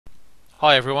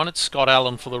Hi everyone, it's Scott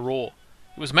Allen for The Raw.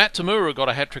 It was Matt Tamura who got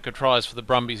a hat-trick of tries for the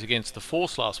Brumbies against the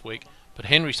Force last week, but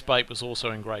Henry Speight was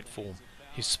also in great form.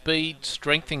 His speed,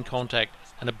 strength in contact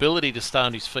and ability to stay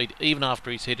on his feet even after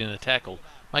he's hit in a tackle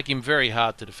make him very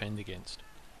hard to defend against.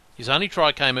 His only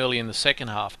try came early in the second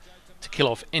half to kill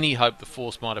off any hope the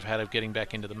Force might have had of getting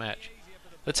back into the match.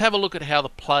 Let's have a look at how the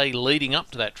play leading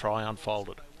up to that try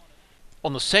unfolded.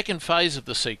 On the second phase of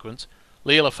the sequence,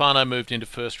 Leolifano moved into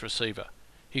first receiver.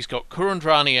 He's got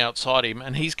Kurandrani outside him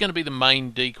and he's going to be the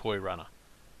main decoy runner.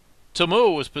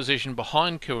 Tamura was positioned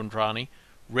behind Kurandrani,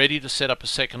 ready to set up a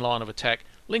second line of attack,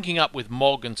 linking up with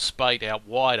Mogg and Speight out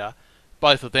wider.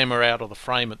 Both of them are out of the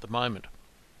frame at the moment.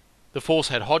 The Force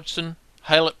had Hodgson,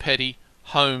 Haylett Petty,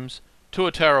 Holmes,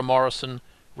 Tuatara Morrison,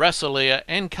 Rasselea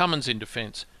and Cummins in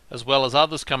defence, as well as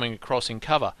others coming across in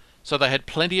cover, so they had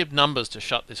plenty of numbers to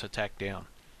shut this attack down.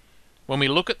 When we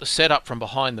look at the setup from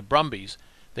behind the Brumbies,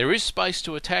 there is space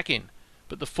to attack in,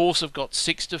 but the Force have got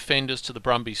 6 defenders to the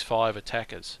Brumbies' 5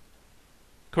 attackers.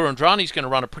 Kurandrani's going to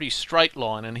run a pretty straight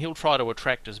line and he'll try to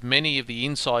attract as many of the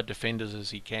inside defenders as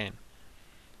he can.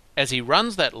 As he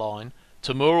runs that line,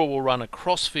 Tamura will run a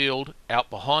cross-field out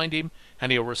behind him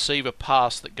and he'll receive a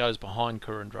pass that goes behind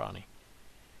Kurandrani.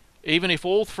 Even if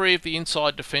all 3 of the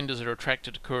inside defenders are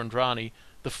attracted to Kurandrani,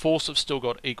 the Force have still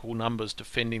got equal numbers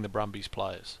defending the Brumbies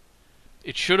players.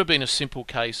 It should have been a simple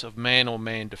case of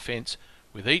man-on-man defence,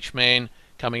 with each man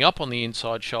coming up on the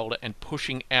inside shoulder and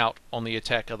pushing out on the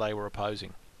attacker they were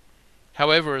opposing.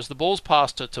 However, as the ball's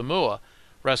passed to Tamura,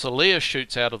 Rasselea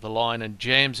shoots out of the line and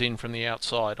jams in from the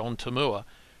outside on Tamura,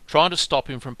 trying to stop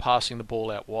him from passing the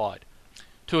ball out wide.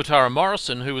 Tuatara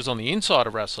Morrison, who was on the inside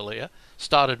of Rasselea,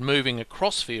 started moving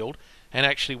across field and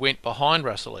actually went behind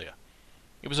Rasselea.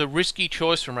 It was a risky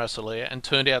choice from Rasselea and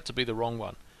turned out to be the wrong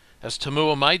one, as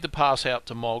Tamura made the pass out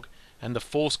to Mogg and the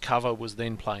Force cover was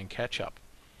then playing catch-up.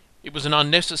 It was an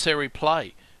unnecessary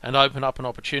play and opened up an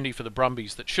opportunity for the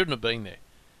Brumbies that shouldn't have been there.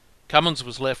 Cummins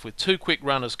was left with 2 quick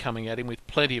runners coming at him with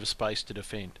plenty of space to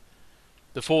defend.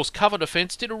 The Force cover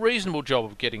defence did a reasonable job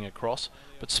of getting across,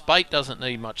 but Speight doesn't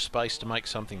need much space to make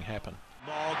something happen.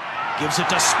 Mogg gives it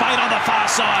to Speight on the far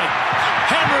side.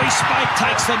 Henry Speight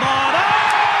takes them on.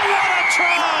 Oh, what a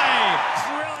try!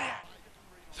 Brilliant!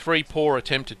 3 poor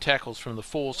attempted tackles from the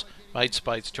Force made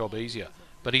Speight's job easier,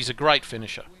 but he's a great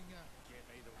finisher.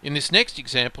 In this next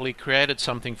example, he created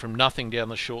something from nothing down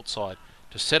the short side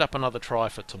to set up another try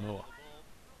for Tamura.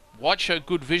 White showed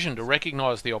good vision to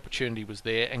recognise the opportunity was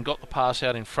there and got the pass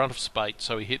out in front of Speight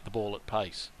so he hit the ball at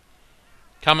pace.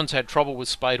 Cummins had trouble with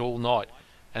Speight all night,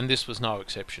 and this was no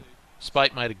exception.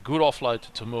 Speight made a good offload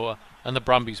to Tamura and the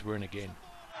Brumbies were in again.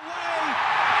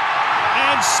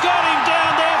 And skirting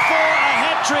down there for a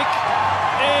hat-trick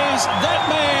is that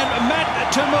man,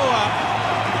 Matt Tamura.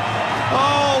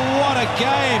 Oh, what a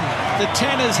game the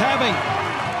 10 is having.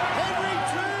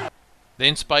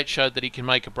 Then Speight showed that he can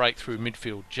make a break through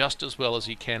midfield just as well as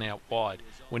he can out wide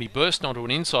when he burst onto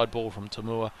an inside ball from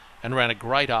Tamura and ran a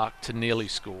great arc to nearly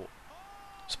score.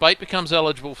 Speight becomes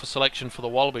eligible for selection for the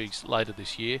Wallabies later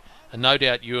this year, and no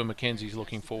doubt Ewan McKenzie's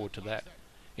looking forward to that.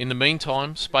 In the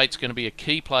meantime, Speight's going to be a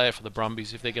key player for the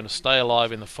Brumbies if they're going to stay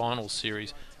alive in the finals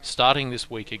series starting this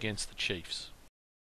week against the Chiefs.